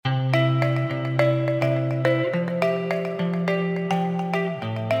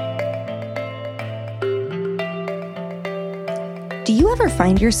Do you ever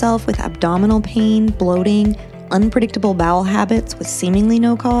find yourself with abdominal pain, bloating, unpredictable bowel habits with seemingly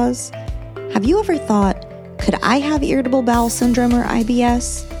no cause? Have you ever thought, could I have irritable bowel syndrome or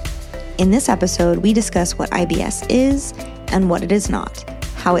IBS? In this episode, we discuss what IBS is and what it is not,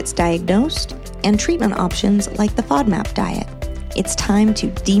 how it's diagnosed, and treatment options like the FODMAP diet. It's time to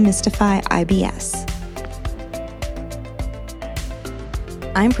demystify IBS.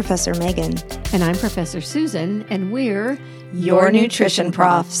 I'm Professor Megan. And I'm Professor Susan, and we're your nutrition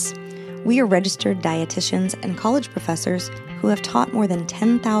profs. We are registered dietitians and college professors who have taught more than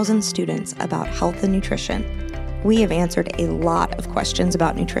 10,000 students about health and nutrition. We have answered a lot of questions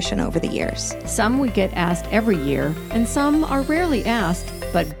about nutrition over the years. Some we get asked every year, and some are rarely asked,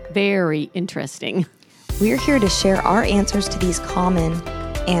 but very interesting. We're here to share our answers to these common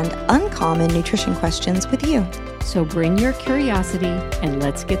and uncommon nutrition questions with you. So bring your curiosity and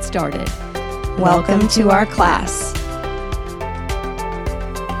let's get started. Welcome to our class.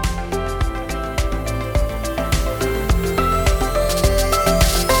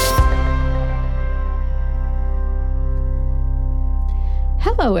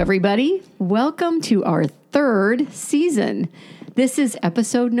 Hello, everybody. Welcome to our third season. This is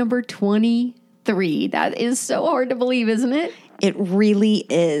episode number 23. That is so hard to believe, isn't it? It really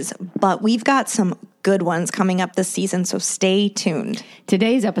is, but we've got some good ones coming up this season, so stay tuned.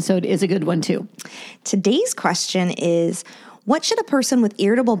 Today's episode is a good one, too. Today's question is, what should a person with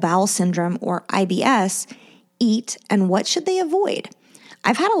irritable bowel syndrome or IBS eat, and what should they avoid?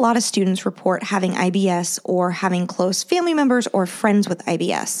 I've had a lot of students report having IBS or having close family members or friends with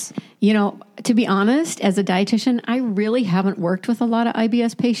IBS. You know, to be honest, as a dietitian, I really haven't worked with a lot of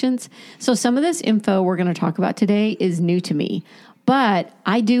IBS patients. So some of this info we're going to talk about today is new to me. But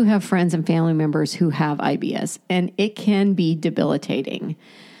I do have friends and family members who have IBS, and it can be debilitating.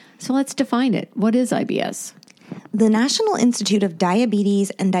 So let's define it. What is IBS? The National Institute of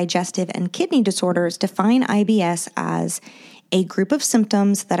Diabetes and Digestive and Kidney Disorders define IBS as a group of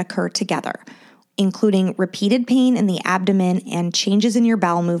symptoms that occur together, including repeated pain in the abdomen and changes in your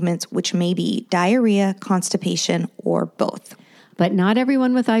bowel movements, which may be diarrhea, constipation, or both. But not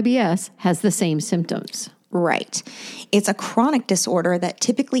everyone with IBS has the same symptoms. Right. It's a chronic disorder that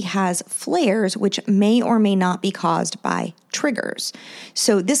typically has flares, which may or may not be caused by triggers.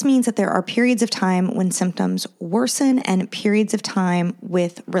 So this means that there are periods of time when symptoms worsen and periods of time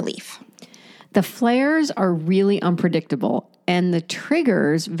with relief. The flares are really unpredictable, and the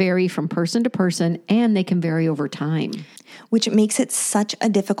triggers vary from person to person, and they can vary over time. Which makes it such a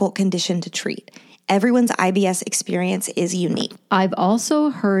difficult condition to treat. Everyone's IBS experience is unique. I've also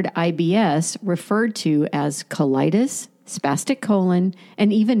heard IBS referred to as colitis, spastic colon,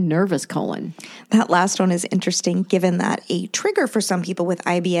 and even nervous colon. That last one is interesting, given that a trigger for some people with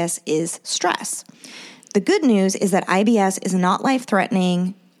IBS is stress. The good news is that IBS is not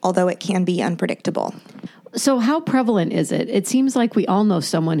life-threatening, although it can be unpredictable. So how prevalent is it? It seems like we all know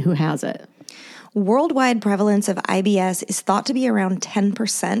someone who has it. Worldwide prevalence of IBS is thought to be around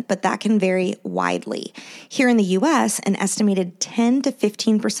 10%, but that can vary widely. Here in the U.S., an estimated 10 to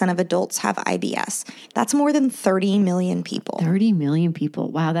 15% of adults have IBS. That's more than 30 million people. 30 million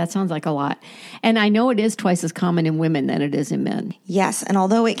people. Wow, that sounds like a lot. And I know it is twice as common in women than it is in men. Yes, and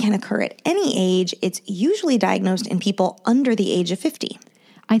although it can occur at any age, it's usually diagnosed in people under the age of 50.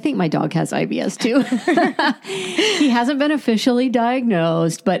 I think my dog has IBS too. He hasn't been officially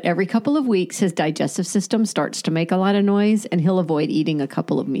diagnosed, but every couple of weeks, his digestive system starts to make a lot of noise and he'll avoid eating a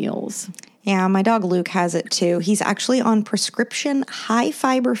couple of meals. Yeah, my dog Luke has it too. He's actually on prescription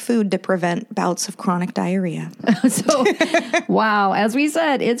high-fiber food to prevent bouts of chronic diarrhea. So, wow, as we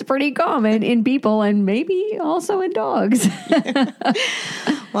said, it's pretty common in people and maybe also in dogs.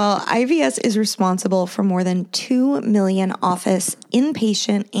 Well, IBS is responsible for more than 2 million office,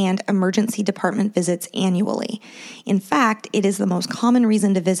 inpatient, and emergency department visits annually. In fact, it is the most common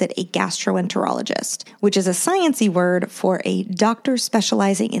reason to visit a gastroenterologist, which is a sciencey word for a doctor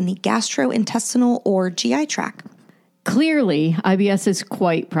specializing in the gastrointestinal or GI tract. Clearly, IBS is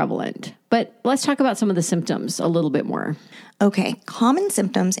quite prevalent, but let's talk about some of the symptoms a little bit more. Okay, common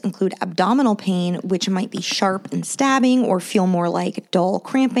symptoms include abdominal pain, which might be sharp and stabbing or feel more like dull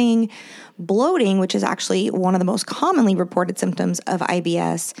cramping, bloating, which is actually one of the most commonly reported symptoms of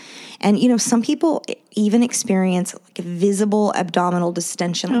IBS. And, some people even experience like visible abdominal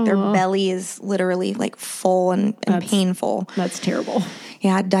distension, like their belly is literally like full and painful. That's terrible.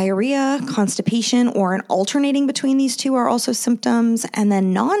 Yeah, diarrhea, constipation, or an alternating between these two are also symptoms. And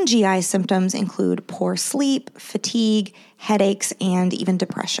then non-GI symptoms include poor sleep, fatigue, headaches, and even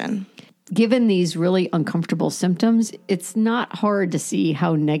depression. given these really uncomfortable symptoms, it's not hard to see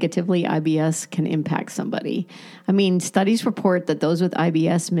how negatively IBS can impact somebody. I mean, studies report that those with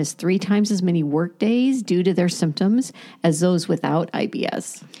IBS miss 3 times as many work days due to their symptoms as those without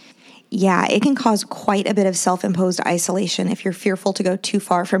IBS. Yeah, it can cause quite a bit of self-imposed isolation if you're fearful to go too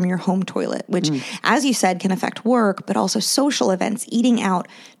far from your home toilet, which, as you said, can affect work, but also social events, eating out,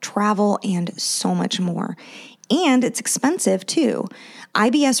 travel, and so much more. And it's expensive, too.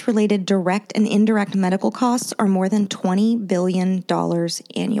 IBS-related direct and indirect medical costs are more than $20 billion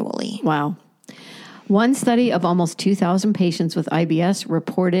annually. Wow. One study of almost 2,000 patients with IBS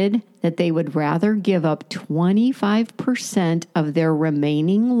reported that they would rather give up 25% of their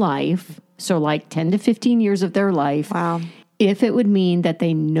remaining life, so like 10 to 15 years of their life, Wow. if it would mean that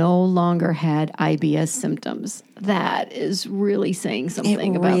they no longer had IBS symptoms. That is really saying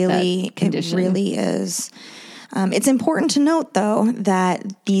something about that condition. It really is. It's important to note, though,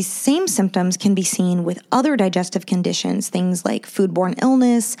 that these same symptoms can be seen with other digestive conditions, things like foodborne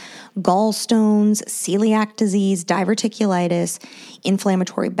illness, gallstones, celiac disease, diverticulitis,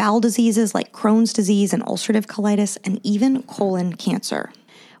 inflammatory bowel diseases like Crohn's disease and ulcerative colitis, and even colon cancer.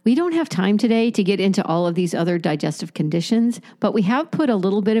 We don't have time today to get into all of these other digestive conditions, but we have put a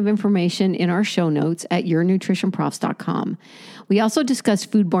little bit of information in our show notes at yournutritionprofs.com. We also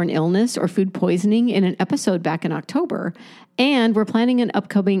discussed foodborne illness or food poisoning in an episode back in October, and we're planning an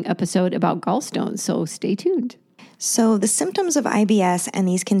upcoming episode about gallstones, so stay tuned. So the symptoms of IBS and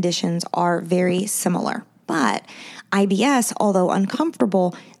these conditions are very similar, but IBS, although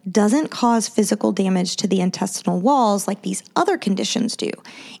uncomfortable, doesn't cause physical damage to the intestinal walls like these other conditions do.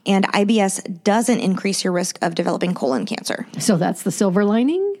 And IBS doesn't increase your risk of developing colon cancer. So that's the silver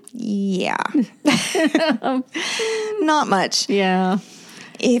lining? Yeah. Not much. Yeah.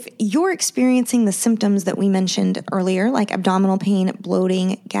 If you're experiencing the symptoms that we mentioned earlier, like abdominal pain,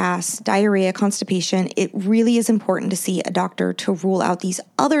 bloating, gas, diarrhea, constipation, it really is important to see a doctor to rule out these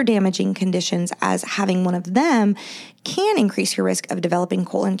other damaging conditions, as having one of them can increase your risk of developing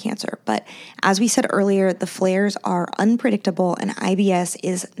colon cancer. But as we said earlier, the flares are unpredictable, and IBS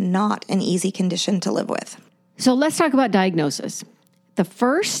is not an easy condition to live with. So let's talk about diagnosis. The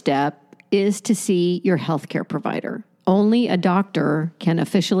first step is to see your healthcare provider. Only a doctor can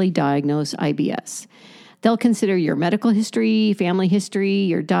officially diagnose IBS. They'll consider your medical history, family history,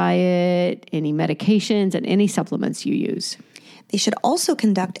 your diet, any medications, and any supplements you use. They should also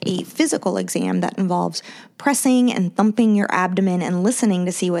conduct a physical exam that involves pressing and thumping your abdomen and listening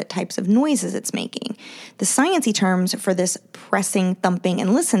to see what types of noises it's making. The sciencey terms for this pressing, thumping,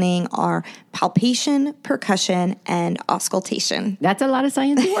 and listening are palpation, percussion, and auscultation. That's a lot of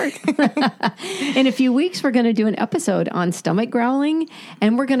sciencey work. In a few weeks, we're going to do an episode on stomach growling,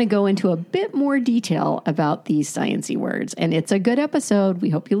 and we're going to go into a bit more detail about these sciencey words. And it's a good episode. We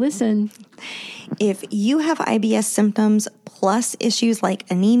hope you listen. If you have IBS symptoms plus issues like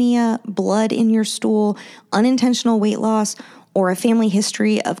anemia, blood in your stool, unintentional weight loss, or a family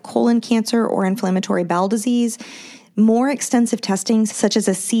history of colon cancer or inflammatory bowel disease, more extensive testing such as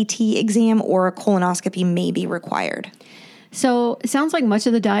a CT exam or a colonoscopy may be required. So it sounds like much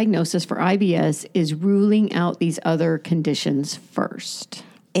of the diagnosis for IBS is ruling out these other conditions first.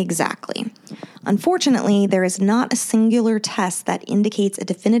 Exactly. Unfortunately, there is not a singular test that indicates a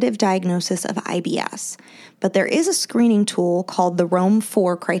definitive diagnosis of IBS, but there is a screening tool called the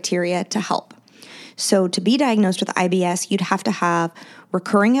Rome-4 criteria to help. So to be diagnosed with IBS, you'd have to have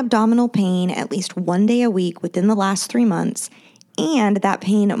recurring abdominal pain at least 1 day a week within the last 3 months, and that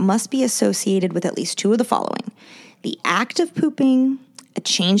pain must be associated with at least 2 of the following: the act of pooping, a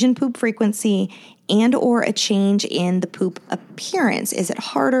change in poop frequency, and or a change in the poop appearance. Is it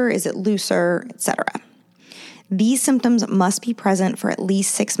harder? Is it looser? Etc. These symptoms must be present for at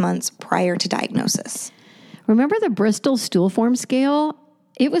least 6 months prior to diagnosis. Remember the Bristol Stool Form Scale?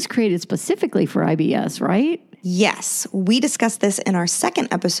 It was created specifically for IBS, right? Yes, we discussed this in our second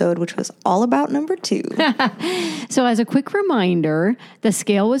episode, which was all about number 2. So as a quick reminder, the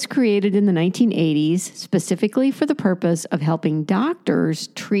scale was created in the 1980s specifically for the purpose of helping doctors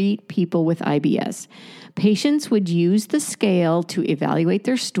treat people with IBS. Patients would use the scale to evaluate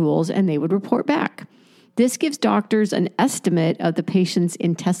their stools, and they would report back. This gives doctors an estimate of the patient's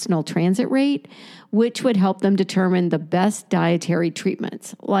intestinal transit rate, which would help them determine the best dietary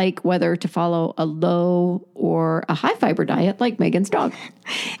treatments, like whether to follow a low or a high fiber diet like Megan's dog.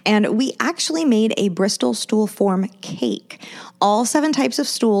 And we actually made a Bristol stool form cake. All 7 types of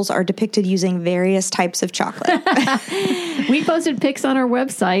stools are depicted using various types of chocolate. We posted pics on our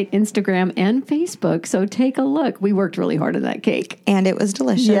website, Instagram, and Facebook, so take a look. We worked really hard on that cake. And it was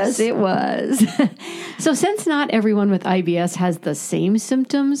delicious. Yes, it was. So since not everyone with IBS has the same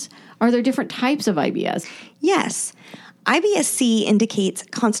symptoms, are there different types of IBS? Yes. IBS-C indicates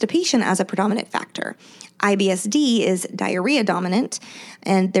constipation as a predominant factor. IBS-D is diarrhea dominant,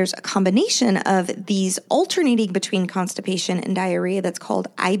 and there's a combination of these alternating between constipation and diarrhea that's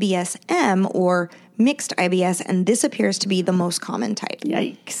called IBS-M or mixed IBS, and this appears to be the most common type.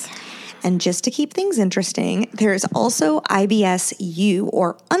 Yikes. And just to keep things interesting, there's also IBS-U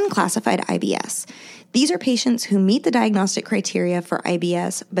or unclassified IBS. These are patients who meet the diagnostic criteria for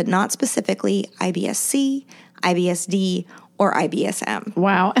IBS, but not specifically IBS-C, IBS-D, or IBS-M.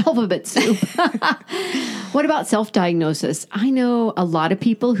 Wow, alphabet soup. What about self-diagnosis? I know a lot of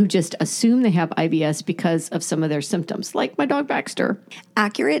people who just assume they have IBS because of some of their symptoms, like my dog Baxter.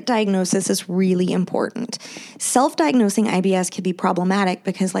 Accurate diagnosis is really important. Self-diagnosing IBS can be problematic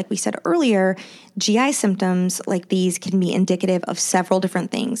because, like we said earlier, GI symptoms like these can be indicative of several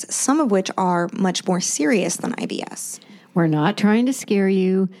different things, some of which are much more serious than IBS. We're not trying to scare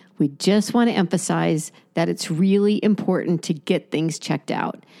you. We just want to emphasize that it's really important to get things checked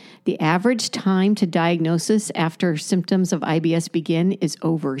out. The average time to diagnosis after symptoms of IBS begin is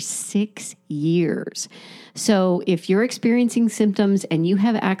over 6 years. So if you're experiencing symptoms and you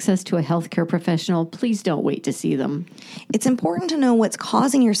have access to a healthcare professional, please don't wait to see them. It's important to know what's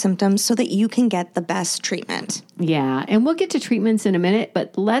causing your symptoms so that you can get the best treatment. Yeah, and we'll get to treatments in a minute,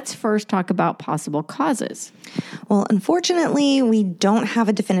 but let's first talk about possible causes. Well, unfortunately, we don't have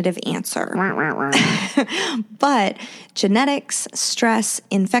a definitive answer. But genetics, stress,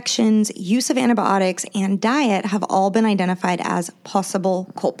 infections, use of antibiotics, and diet have all been identified as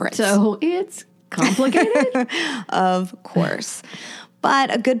possible culprits. So it's complicated? Of course.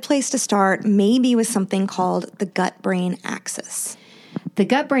 But a good place to start may be with something called the gut-brain axis. The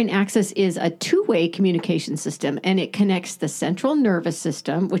gut-brain axis is a two-way communication system, and it connects the central nervous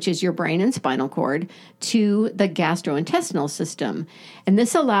system, which is your brain and spinal cord, to the gastrointestinal system. And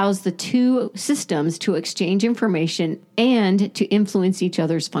this allows the two systems to exchange information and to influence each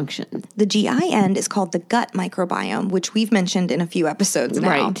other's function. The GI end is called the gut microbiome, which we've mentioned in a few episodes now.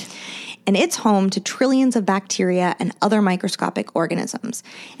 Right. And it's home to trillions of bacteria and other microscopic organisms.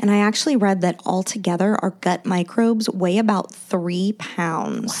 And I actually read that altogether our gut microbes weigh about 3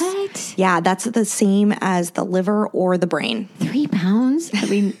 pounds. What? Yeah, that's the same as the liver or the brain. 3 pounds? I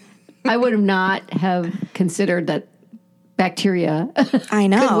mean, I would have not have considered that bacteria I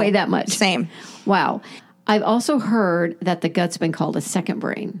know. could weigh that much. Same. Wow. I've also heard that the gut's been called a second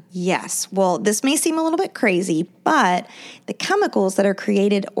brain. Yes. Well, this may seem a little bit crazy, but the chemicals that are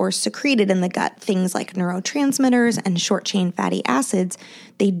created or secreted in the gut, things like neurotransmitters and short-chain fatty acids,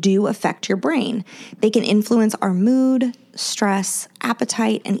 they do affect your brain. They can influence our mood, stress,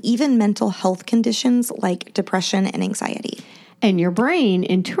 appetite, and even mental health conditions like depression and anxiety. And your brain,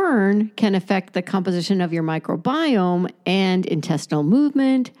 in turn, can affect the composition of your microbiome and intestinal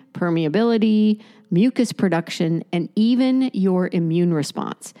movement, permeability, mucus production, and even your immune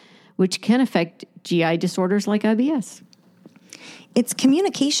response, which can affect GI disorders like IBS. It's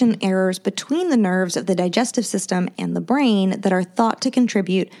communication errors between the nerves of the digestive system and the brain that are thought to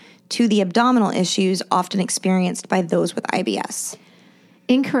contribute to the abdominal issues often experienced by those with IBS.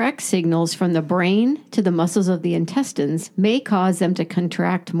 Incorrect signals from the brain to the muscles of the intestines may cause them to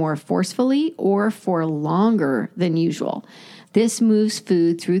contract more forcefully or for longer than usual. This moves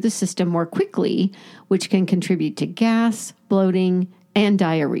food through the system more quickly, which can contribute to gas, bloating, and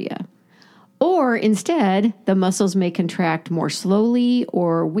diarrhea. Or instead, the muscles may contract more slowly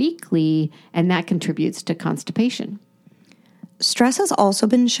or weakly, and that contributes to constipation. Stress has also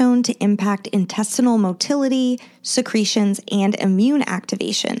been shown to impact intestinal motility, secretions, and immune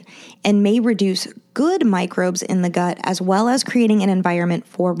activation, and may reduce good microbes in the gut, as well as creating an environment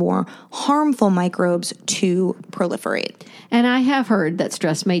for more harmful microbes to proliferate. And I have heard that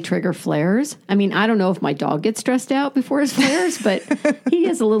stress may trigger flares. I mean, I don't know if my dog gets stressed out before his flares, but he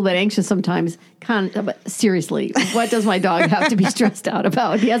is a little bit anxious sometimes. But seriously, what does my dog have to be stressed out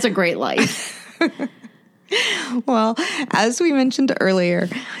about? He has a great life. Well, as we mentioned earlier,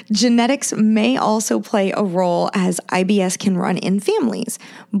 genetics may also play a role as IBS can run in families,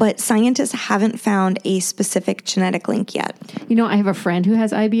 but scientists haven't found a specific genetic link yet. You know, I have a friend who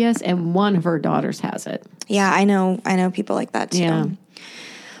has IBS, and one of her daughters has it. Yeah, I know people like that too. Yeah.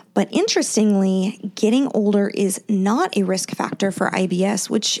 But interestingly, getting older is not a risk factor for IBS,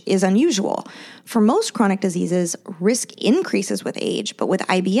 which is unusual. For most chronic diseases, risk increases with age, but with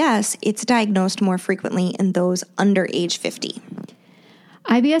IBS, it's diagnosed more frequently in those under age 50.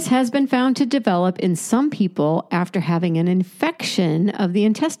 IBS has been found to develop in some people after having an infection of the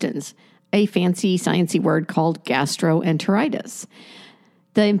intestines, a fancy sciencey word called gastroenteritis.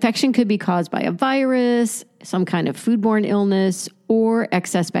 The infection could be caused by a virus, some kind of foodborne illness, or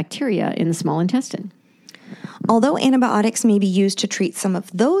excess bacteria in the small intestine. Although antibiotics may be used to treat some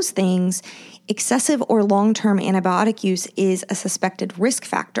of those things, excessive or long-term antibiotic use is a suspected risk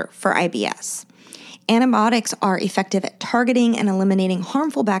factor for IBS. Antibiotics are effective at targeting and eliminating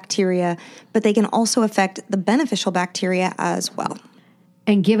harmful bacteria, but they can also affect the beneficial bacteria as well.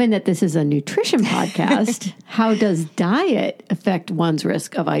 And given that this is a nutrition podcast, how does diet affect one's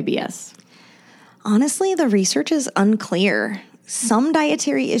risk of IBS? Honestly, the research is unclear. Some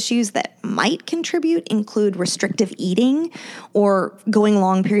dietary issues that might contribute include restrictive eating or going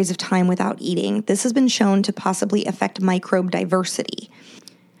long periods of time without eating. This has been shown to possibly affect microbe diversity.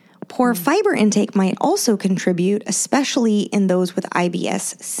 Poor fiber intake might also contribute, especially in those with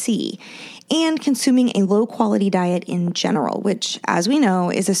IBS-C, and consuming a low-quality diet in general, which, as we know,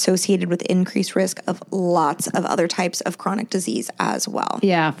 is associated with increased risk of lots of other types of chronic disease as well.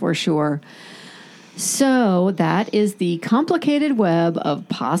 Yeah, for sure. So that is the complicated web of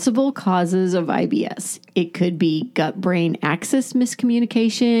possible causes of IBS. It could be gut-brain axis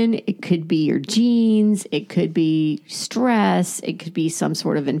miscommunication. It could be your genes. It could be stress. It could be some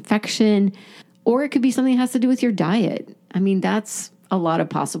sort of infection. Or it could be something that has to do with your diet. I mean, that's a lot of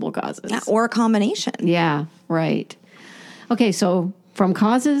possible causes. Yeah, or a combination. Yeah, right. Okay, so from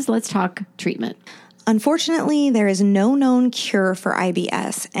causes, let's talk treatment. Unfortunately, there is no known cure for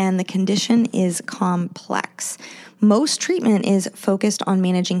IBS, and the condition is complex. Most treatment is focused on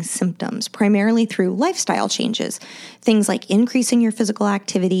managing symptoms, primarily through lifestyle changes. Things like increasing your physical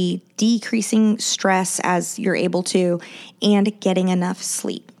activity, decreasing stress as you're able to, and getting enough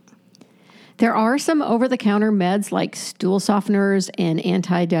sleep. There are some over-the-counter meds like stool softeners and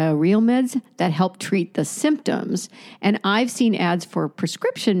antidiarrheal meds that help treat the symptoms. And I've seen ads for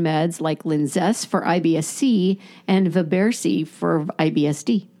prescription meds like Linzess for IBS-C and Vibercy for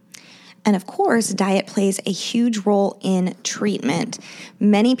IBS-D. And of course, diet plays a huge role in treatment.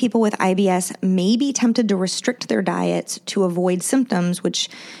 Many people with IBS may be tempted to restrict their diets to avoid symptoms, which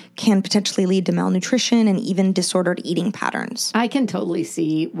can potentially lead to malnutrition and even disordered eating patterns. I can totally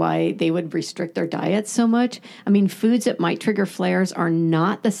see why they would restrict their diets so much. I mean, foods that might trigger flares are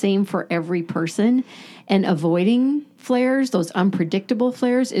not the same for every person, and avoiding flares, those unpredictable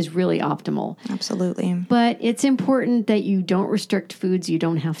flares, is really optimal. Absolutely. But it's important that you don't restrict foods you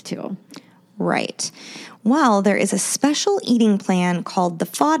don't have to. Right. Well, there is a special eating plan called the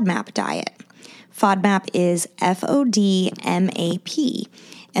FODMAP diet. FODMAP is FODMAP.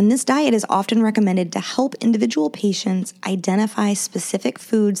 And this diet is often recommended to help individual patients identify specific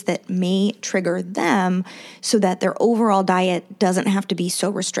foods that may trigger them so that their overall diet doesn't have to be so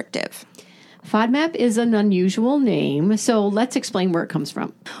restrictive. FODMAP is an unusual name, so let's explain where it comes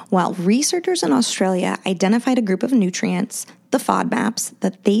from. Well, researchers in Australia identified a group of nutrients, the FODMAPs,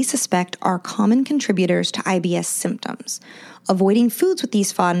 that they suspect are common contributors to IBS symptoms. Avoiding foods with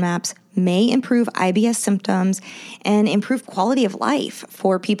these FODMAPs may improve IBS symptoms and improve quality of life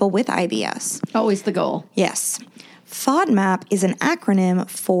for people with IBS. Always the goal. Yes. FODMAP is an acronym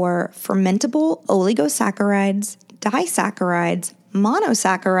for fermentable oligosaccharides, disaccharides,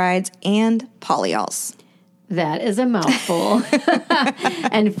 monosaccharides, and polyols. That is a mouthful.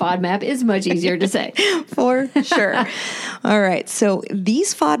 And FODMAP is much easier to say. For sure. All right. So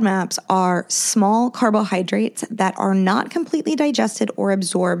these FODMAPs are small carbohydrates that are not completely digested or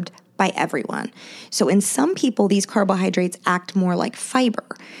absorbed by everyone. So in some people, these carbohydrates act more like fiber.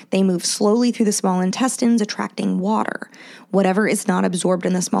 They move slowly through the small intestines, attracting water. Whatever is not absorbed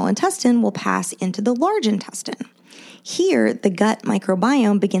in the small intestine will pass into the large intestine. Here, the gut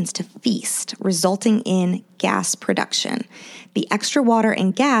microbiome begins to feast, resulting in gas production. The extra water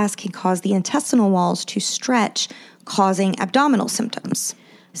and gas can cause the intestinal walls to stretch, causing abdominal symptoms.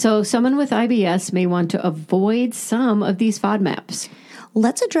 So someone with IBS may want to avoid some of these FODMAPs.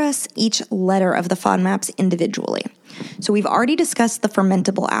 Let's address each letter of the FODMAPs individually. So we've already discussed the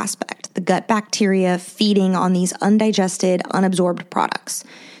fermentable aspect, the gut bacteria feeding on these undigested, unabsorbed products.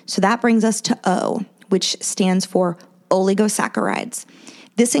 So that brings us to O, which stands for oligosaccharides.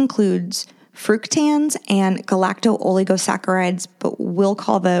 This includes fructans and galacto-oligosaccharides, but we'll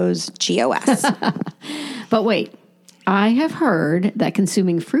call those GOS. But wait, I have heard that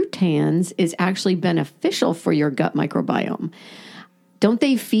consuming fructans is actually beneficial for your gut microbiome. Don't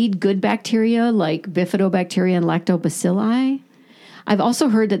they feed good bacteria like bifidobacteria and lactobacilli? I've also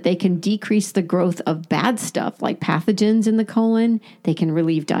heard that they can decrease the growth of bad stuff like pathogens in the colon, they can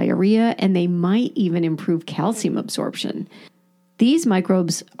relieve diarrhea, and they might even improve calcium absorption. These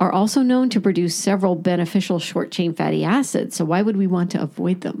microbes are also known to produce several beneficial short-chain fatty acids. So why would we want to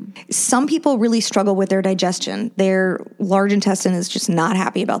avoid them? Some people really struggle with their digestion. Their large intestine is just not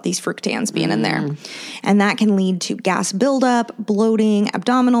happy about these fructans being in there. And that can lead to gas buildup, bloating,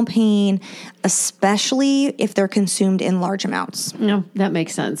 abdominal pain, especially if they're consumed in large amounts. No, that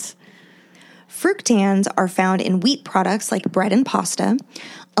makes sense. Fructans are found in wheat products like bread and pasta,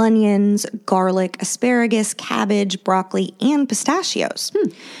 onions, garlic, asparagus, cabbage, broccoli, and pistachios.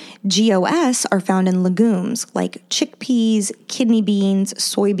 GOS are found in legumes like chickpeas, kidney beans,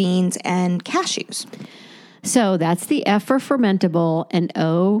 soybeans, and cashews. So that's the F for fermentable and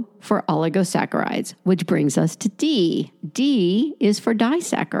O for oligosaccharides, which brings us to D. D is for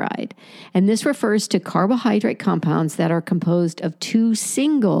disaccharide, and this refers to carbohydrate compounds that are composed of two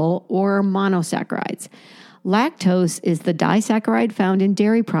single or monosaccharides. Lactose is the disaccharide found in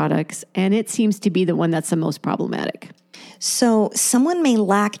dairy products, and it seems to be the one that's the most problematic. So someone may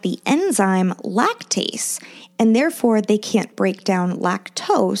lack the enzyme lactase, and therefore they can't break down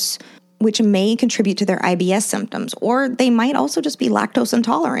lactose, which may contribute to their IBS symptoms, or they might also just be lactose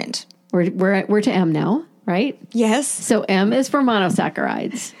intolerant. We're to M now, right? Yes. So M is for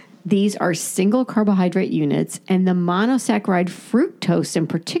monosaccharides. These are single carbohydrate units, and the monosaccharide fructose in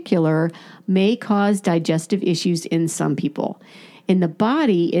particular may cause digestive issues in some people. In the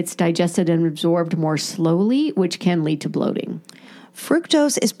body, it's digested and absorbed more slowly, which can lead to bloating.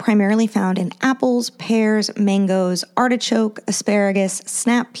 Fructose is primarily found in apples, pears, mangoes, artichoke, asparagus,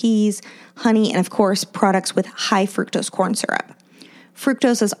 snap peas, honey, and of course, products with high fructose corn syrup.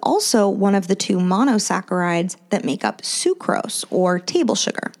 Fructose is also one of the two monosaccharides that make up sucrose, or table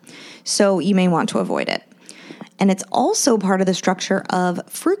sugar, so you may want to avoid it. And it's also part of the structure of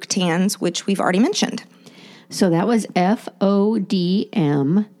fructans, which we've already mentioned. So that was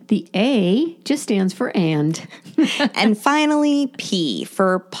FODM. The A just stands for and. And finally, P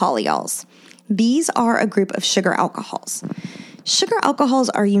for polyols. These are a group of sugar alcohols. Sugar alcohols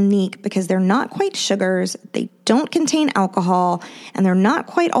are unique because they're not quite sugars, they don't contain alcohol, and they're not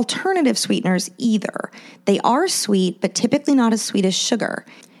quite alternative sweeteners either. They are sweet, but typically not as sweet as sugar.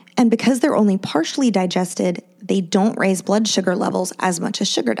 And because they're only partially digested, they don't raise blood sugar levels as much as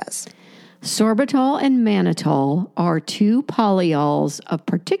sugar does. Sorbitol and mannitol are two polyols of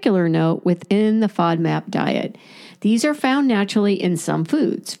particular note within the FODMAP diet. These are found naturally in some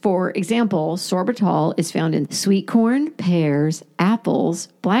foods. For example, sorbitol is found in sweet corn, pears, apples,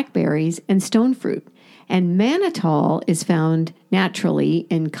 blackberries, and stone fruit. And mannitol is found naturally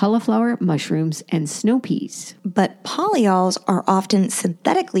in cauliflower, mushrooms, and snow peas. But polyols are often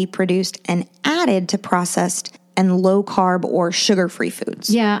synthetically produced and added to processed and low-carb or sugar-free foods.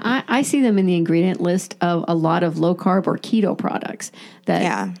 Yeah, I see them in the ingredient list of a lot of low-carb or keto products that,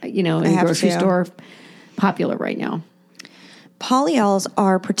 in the grocery store, popular right now. Polyols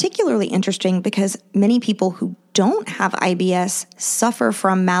are particularly interesting because many people who don't have IBS suffer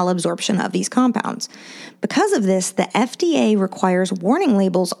from malabsorption of these compounds. Because of this, the FDA requires warning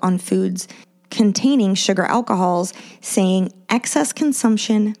labels on foods containing sugar alcohols saying excess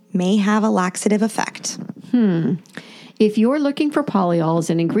consumption may have a laxative effect. If you're looking for polyols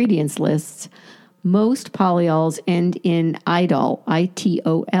in ingredients lists, most polyols end in idol,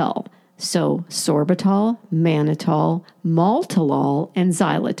 ITOL. So sorbitol, mannitol, maltolol, and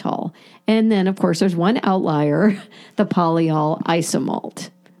xylitol. And then, of course, there's one outlier, the polyol isomalt.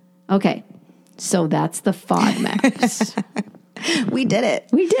 Okay, so that's the FODMAPs. We did it.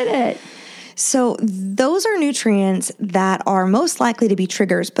 We did it. So those are nutrients that are most likely to be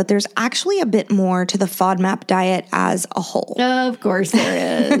triggers, but there's actually a bit more to the FODMAP diet as a whole. Of course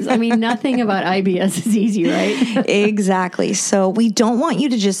there is. I mean, nothing about IBS is easy, right? Exactly. So we don't want you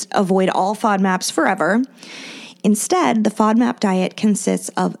to just avoid all FODMAPs forever. Instead, the FODMAP diet consists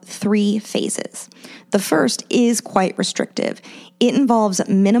of 3 phases. The first is quite restrictive. It involves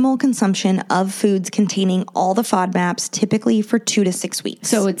minimal consumption of foods containing all the FODMAPs, typically for 2 to 6 weeks.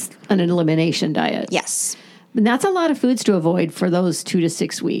 So it's an elimination diet. Yes. And that's a lot of foods to avoid for those 2 to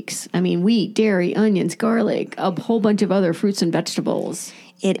 6 weeks. I mean, wheat, dairy, onions, garlic, a whole bunch of other fruits and vegetables.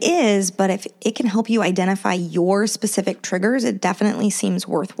 It is, but if it can help you identify your specific triggers, it definitely seems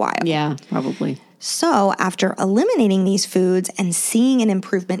worthwhile. Yeah, probably. So after eliminating these foods and seeing an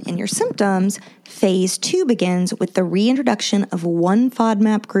improvement in your symptoms, phase 2 begins with the reintroduction of one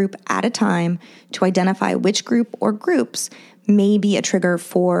FODMAP group at a time to identify which group or groups may be a trigger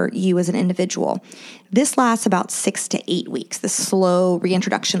for you as an individual. This lasts about 6 to 8 weeks, the slow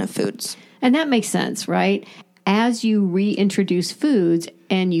reintroduction of foods. And that makes sense, right? As you reintroduce foods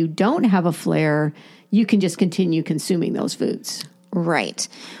and you don't have a flare, you can just continue consuming those foods. Right.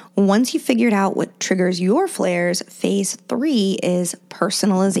 Once you've figured out what triggers your flares, phase 3 is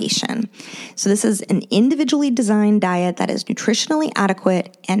personalization. So this is an individually designed diet that is nutritionally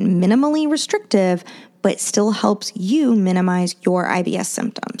adequate and minimally restrictive, but still helps you minimize your IBS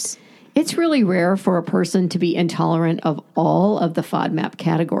symptoms. It's really rare for a person to be intolerant of all of the FODMAP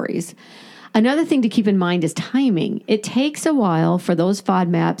categories. Another thing to keep in mind is timing. It takes a while for those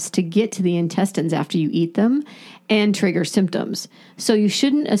FODMAPs to get to the intestines after you eat them and trigger symptoms. So you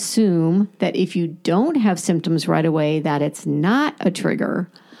shouldn't assume that if you don't have symptoms right away that it's not a trigger,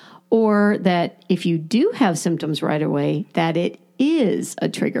 or that if you do have symptoms right away that it is a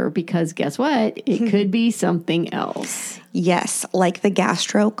trigger, because guess what? It could be something else. Yes, like the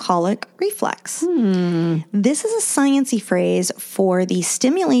gastrocolic reflex. This is a sciencey phrase for the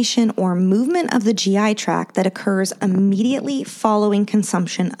stimulation or movement of the GI tract that occurs immediately following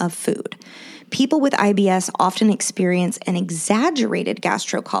consumption of food. People with IBS often experience an exaggerated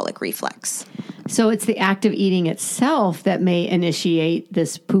gastrocolic reflex. So it's the act of eating itself that may initiate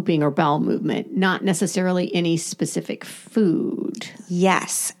this pooping or bowel movement, not necessarily any specific food.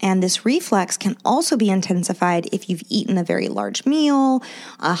 Yes, and this reflex can also be intensified if you've eaten a very large meal,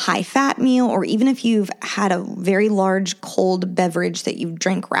 a high-fat meal, or even if you've had a very large cold beverage that you've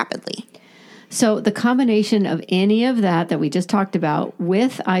drank rapidly. So the combination of any of that we just talked about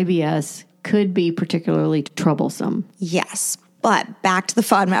with IBS could be particularly troublesome. Yes. But back to the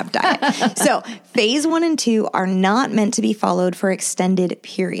FODMAP diet. So phase 1 and 2 are not meant to be followed for extended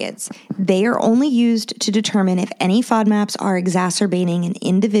periods. They are only used to determine if any FODMAPs are exacerbating an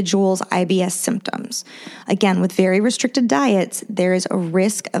individual's IBS symptoms. Again, with very restricted diets, there is a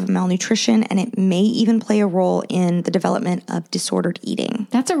risk of malnutrition, and it may even play a role in the development of disordered eating.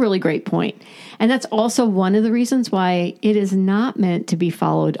 That's a really great point. And that's also one of the reasons why it is not meant to be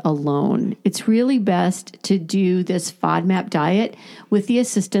followed alone. It's really best to do this FODMAP diet with the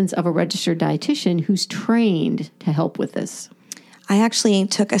assistance of a registered dietitian who's trained to help with this. I actually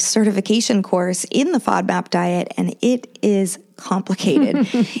took a certification course in the FODMAP diet, and it is complicated.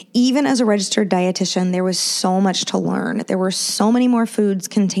 Even as a registered dietitian, there was so much to learn. There were so many more foods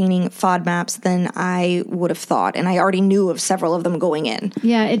containing FODMAPs than I would have thought, and I already knew of several of them going in.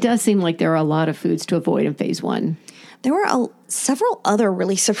 Yeah, it does seem like there are a lot of foods to avoid in phase 1. There were several other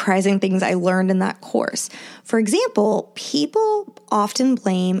really surprising things I learned in that course. For example, people often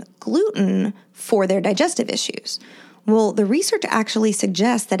blame gluten for their digestive issues. Well, the research actually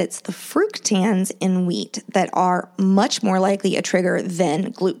suggests that it's the fructans in wheat that are much more likely a trigger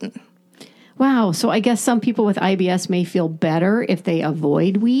than gluten. Wow, so I guess some people with IBS may feel better if they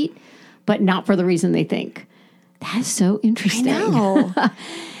avoid wheat, but not for the reason they think. That is so interesting. I know.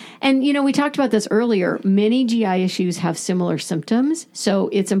 And, we talked about this earlier. Many GI issues have similar symptoms, so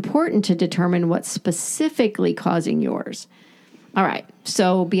it's important to determine what's specifically causing yours. All right,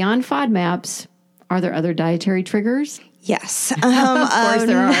 so beyond FODMAPs, are there other dietary triggers? Yes. Of course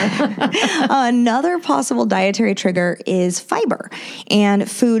there are. Another possible dietary trigger is fiber and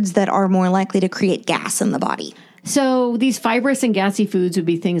foods that are more likely to create gas in the body. So these fibrous and gassy foods would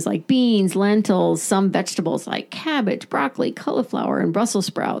be things like beans, lentils, some vegetables like cabbage, broccoli, cauliflower, and Brussels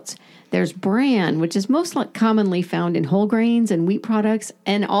sprouts. There's bran, which is most commonly found in whole grains and wheat products,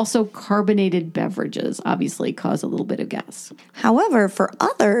 and also carbonated beverages obviously cause a little bit of gas. However, for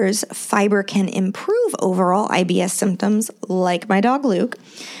others, fiber can improve overall IBS symptoms, like my dog Luke.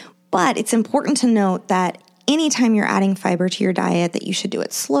 But it's important to note that anytime you're adding fiber to your diet, that you should do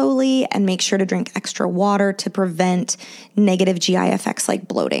it slowly and make sure to drink extra water to prevent negative GI effects like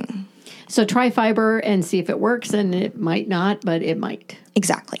bloating. So try fiber and see if it works, and it might not, but it might.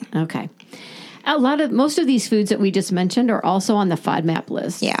 Exactly. Okay. Most of these foods that we just mentioned are also on the FODMAP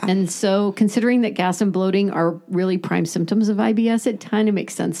list. Yeah. And so considering that gas and bloating are really prime symptoms of IBS, it kind of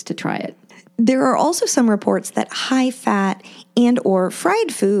makes sense to try it. There are also some reports that high fat and or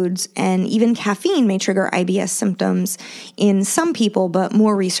fried foods and even caffeine may trigger IBS symptoms in some people, but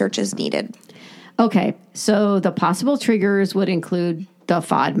more research is needed. Okay, so the possible triggers would include the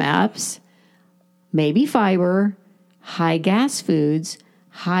FODMAPs, maybe fiber, high gas foods,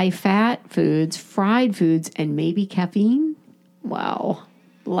 high fat foods, fried foods, and maybe caffeine. Wow.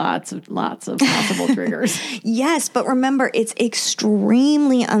 Lots of possible triggers. Yes, but remember, it's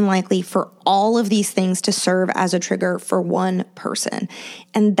extremely unlikely for all of these things to serve as a trigger for one person.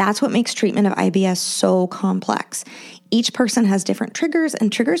 And that's what makes treatment of IBS so complex. Each person has different triggers,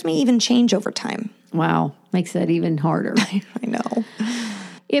 and triggers may even change over time. Wow, makes that even harder. I know.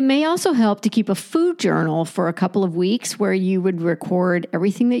 It may also help to keep a food journal for a couple of weeks where you would record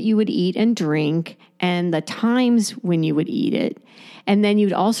everything that you would eat and drink and the times when you would eat it. And then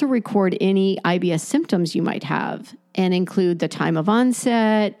you'd also record any IBS symptoms you might have. and include the time of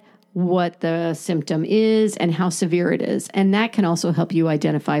onset, what the symptom is, and how severe it is. And that can also help you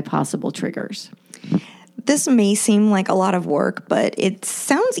identify possible triggers. This may seem like a lot of work, but it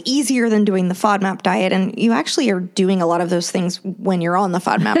sounds easier than doing the FODMAP diet. And you actually are doing a lot of those things when you're on the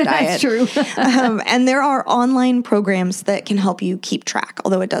FODMAP diet. That's true. And there are online programs that can help you keep track,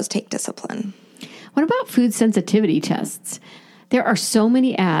 although it does take discipline. What about food sensitivity tests? There are so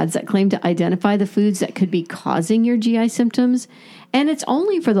many ads that claim to identify the foods that could be causing your GI symptoms, and it's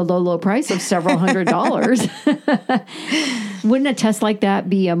only for the low price of several $100s. Wouldn't a test like that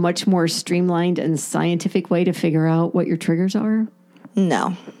be a much more streamlined and scientific way to figure out what your triggers are?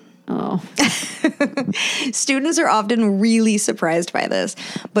 No. Oh. Students are often really surprised by this.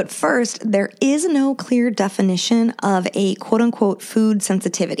 But first, there is no clear definition of a quote-unquote food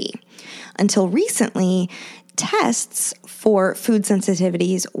sensitivity. Until recently, tests for food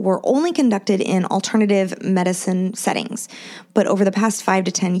sensitivities were only conducted in alternative medicine settings. But over the past 5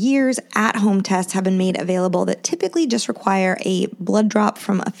 to 10 years, at-home tests have been made available that typically just require a blood drop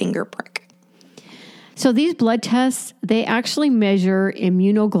from a finger prick. So these blood tests, they actually measure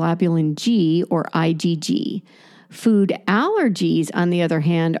immunoglobulin G, or IgG. Food allergies, on the other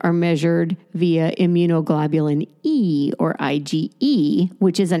hand, are measured via immunoglobulin E, or IgE,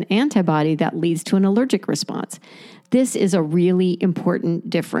 which is an antibody that leads to an allergic response. This is a really important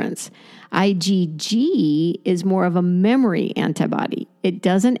difference. IgG is more of a memory antibody. It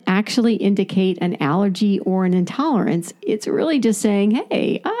doesn't actually indicate an allergy or an intolerance. It's really just saying,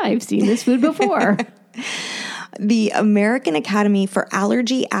 hey, I've seen this food before. The American Academy for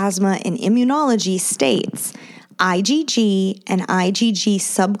Allergy, Asthma, and Immunology states, IgG and IgG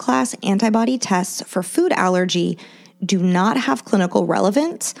subclass antibody tests for food allergy do not have clinical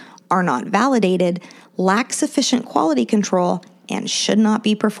relevance, are not validated, lack sufficient quality control, and should not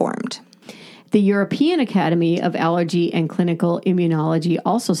be performed. The European Academy of Allergy and Clinical Immunology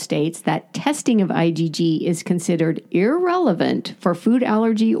also states that testing of IgG is considered irrelevant for food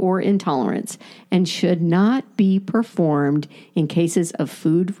allergy or intolerance and should not be performed in cases of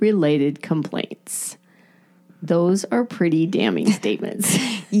food-related complaints. Those are pretty damning statements.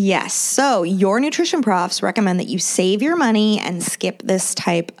 Yes. So your nutrition profs recommend that you save your money and skip this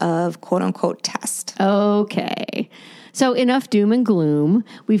type of quote-unquote test. Okay. So enough doom and gloom.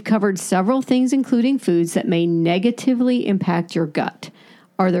 We've covered several things, including foods that may negatively impact your gut.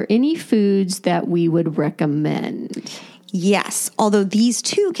 Are there any foods that we would recommend? Yes, although these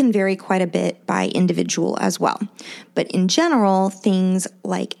too can vary quite a bit by individual as well. But in general, things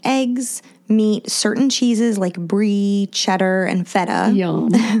like eggs, meat, certain cheeses like brie, cheddar, and feta, Yum.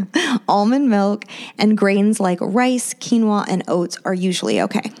 almond milk, and grains like rice, quinoa, and oats are usually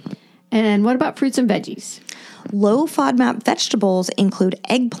okay. And what about fruits and veggies? Low FODMAP vegetables include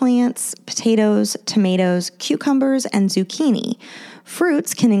eggplants, potatoes, tomatoes, cucumbers, and zucchini.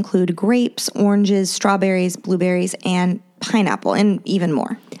 Fruits can include grapes, oranges, strawberries, blueberries, and pineapple, and even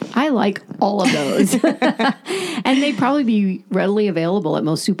more. I like all of those. And they'd probably be readily available at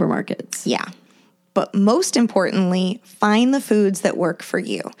most supermarkets. Yeah. But most importantly, find the foods that work for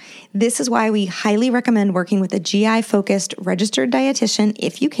you. This is why we highly recommend working with a GI-focused registered dietitian,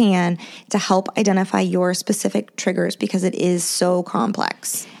 if you can, to help identify your specific triggers because it is so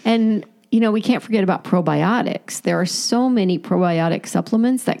complex. And, we can't forget about probiotics. There are so many probiotic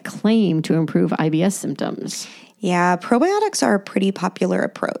supplements that claim to improve IBS symptoms. Yeah, probiotics are a pretty popular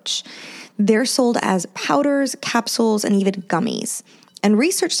approach. They're sold as powders, capsules, and even gummies. And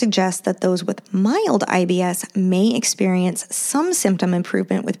research suggests that those with mild IBS may experience some symptom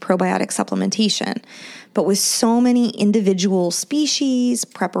improvement with probiotic supplementation. But with so many individual species,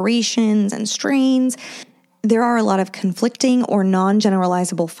 preparations, and strains, there are a lot of conflicting or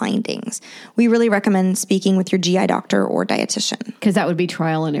non-generalizable findings. We really recommend speaking with your GI doctor or dietitian. Because that would be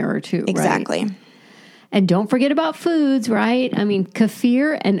trial and error too, Exactly. Right? And don't forget about foods, right? I mean,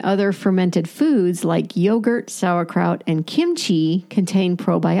 kefir and other fermented foods like yogurt, sauerkraut, and kimchi contain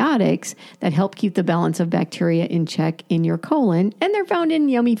probiotics that help keep the balance of bacteria in check in your colon, and they're found in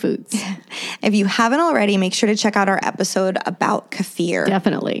yummy foods. If you haven't already, make sure to check out our episode about kefir.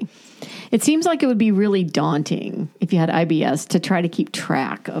 Definitely. It seems like it would be really daunting if you had IBS to try to keep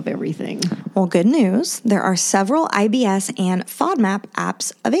track of everything. Well, good news. There are several IBS and FODMAP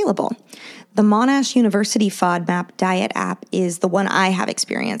apps available. The Monash University FODMAP diet app is the one I have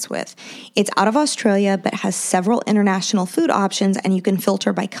experience with. It's out of Australia, but has several international food options, and you can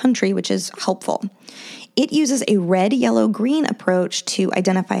filter by country, which is helpful. It uses a red, yellow, green approach to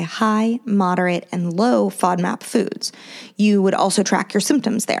identify high, moderate, and low FODMAP foods. You would also track your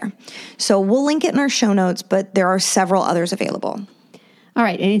symptoms there. So we'll link it in our show notes, but there are several others available. All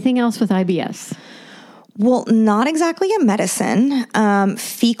right, anything else with IBS? Well, not exactly a medicine.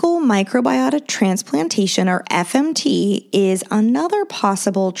 Fecal microbiota transplantation, or FMT, is another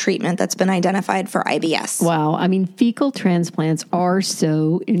possible treatment that's been identified for IBS. Wow. I mean, fecal transplants are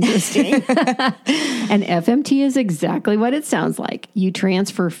so interesting. And FMT is exactly what it sounds like. You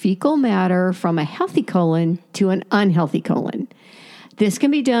transfer fecal matter from a healthy colon to an unhealthy colon. This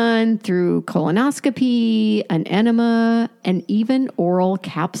can be done through colonoscopy, an enema, and even oral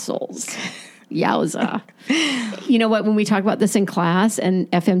capsules. Yowza. You know what? When we talk about this in class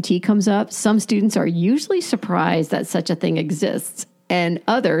and FMT comes up, some students are usually surprised that such a thing exists, and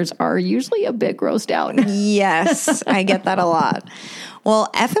others are usually a bit grossed out. Yes, I get that a lot. Well,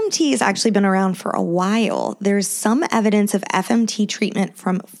 FMT has actually been around for a while. There's some evidence of FMT treatment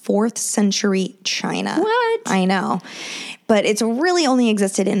from 4th century China. What? I know. But it's really only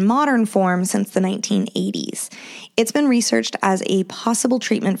existed in modern form since the 1980s. It's been researched as a possible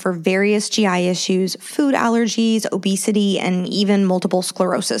treatment for various GI issues, food allergies, obesity, and even multiple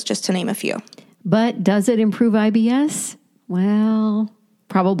sclerosis, just to name a few. But does it improve IBS? Well,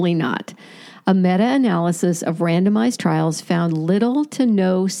 probably not. A meta-analysis of randomized trials found little to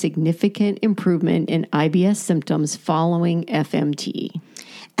no significant improvement in IBS symptoms following FMT.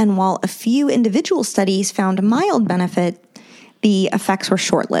 And while a few individual studies found mild benefit, the effects were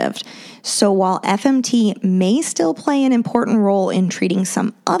short-lived. So while FMT may still play an important role in treating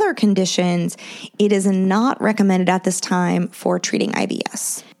some other conditions, it is not recommended at this time for treating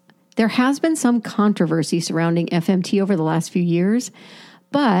IBS. There has been some controversy surrounding FMT over the last few years,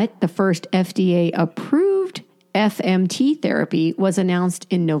 but the first FDA-approved FMT therapy was announced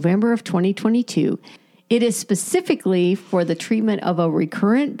in November of 2022. It is specifically for the treatment of a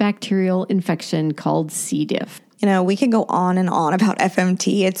recurrent bacterial infection called C. diff. You know, we can go on and on about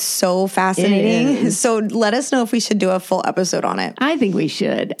FMT. It's so fascinating. So let us know if we should do a full episode on it. I think we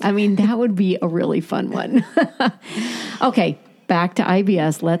should. I mean, that would be a really fun one. Okay, back to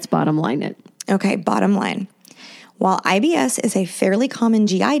IBS. Let's bottom line it. Okay, bottom line. While IBS is a fairly common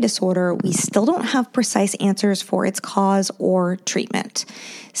GI disorder, we still don't have precise answers for its cause or treatment.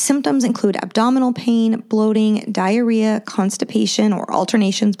 Symptoms include abdominal pain, bloating, diarrhea, constipation, or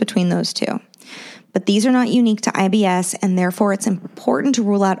alternations between those two. But these are not unique to IBS, and therefore it's important to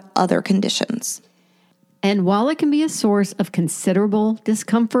rule out other conditions. And while it can be a source of considerable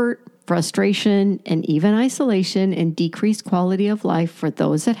discomfort, frustration, and even isolation and decreased quality of life for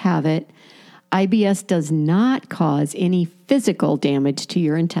those that have it, IBS does not cause any physical damage to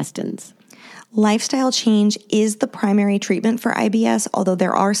your intestines. Lifestyle change is the primary treatment for IBS, although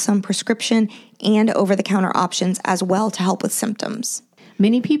there are some prescription and over-the-counter options as well to help with symptoms.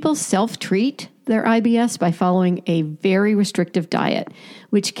 Many people self-treat their IBS by following a very restrictive diet,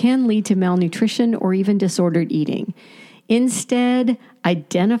 which can lead to malnutrition or even disordered eating. Instead,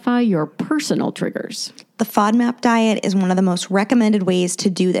 identify your personal triggers. The FODMAP diet is one of the most recommended ways to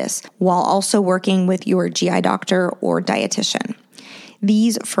do this, while also working with your GI doctor or dietitian.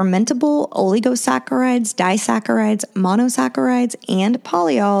 These fermentable oligosaccharides, disaccharides, monosaccharides, and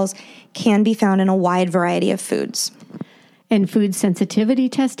polyols can be found in a wide variety of foods. And food sensitivity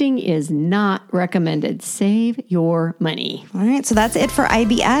testing is not recommended. Save your money. All right, so that's it for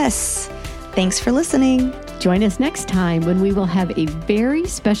IBS. Thanks for listening. Join us next time when we will have a very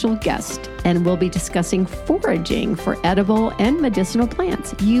special guest and we'll be discussing foraging for edible and medicinal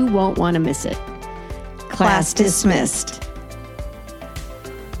plants. You won't want to miss it. Class dismissed.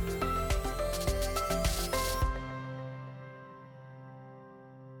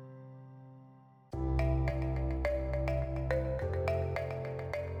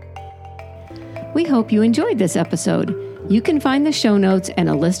 We hope you enjoyed this episode. You can find the show notes and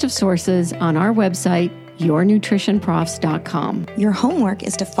a list of sources on our website, yournutritionprofs.com. Your homework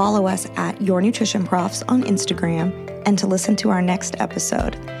is to follow us at Your Nutrition Profs on Instagram and to listen to our next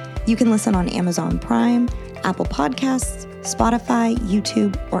episode. You can listen on Amazon Prime, Apple Podcasts, Spotify,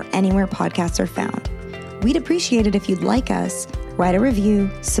 YouTube, or anywhere podcasts are found. We'd appreciate it if you'd like us, write a review,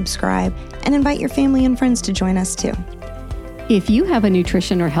 subscribe, and invite your family and friends to join us too. If you have a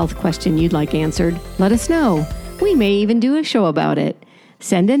nutrition or health question you'd like answered, let us know. We may even do a show about it.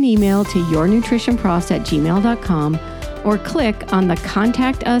 Send an email to yournutritionprofs@gmail.com or click on the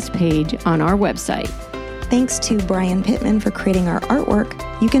Contact Us page on our website. Thanks to Brian Pittman for creating our artwork.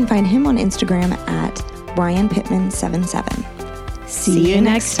 You can find him on Instagram at BrianPittman77. See you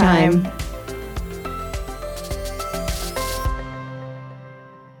next time.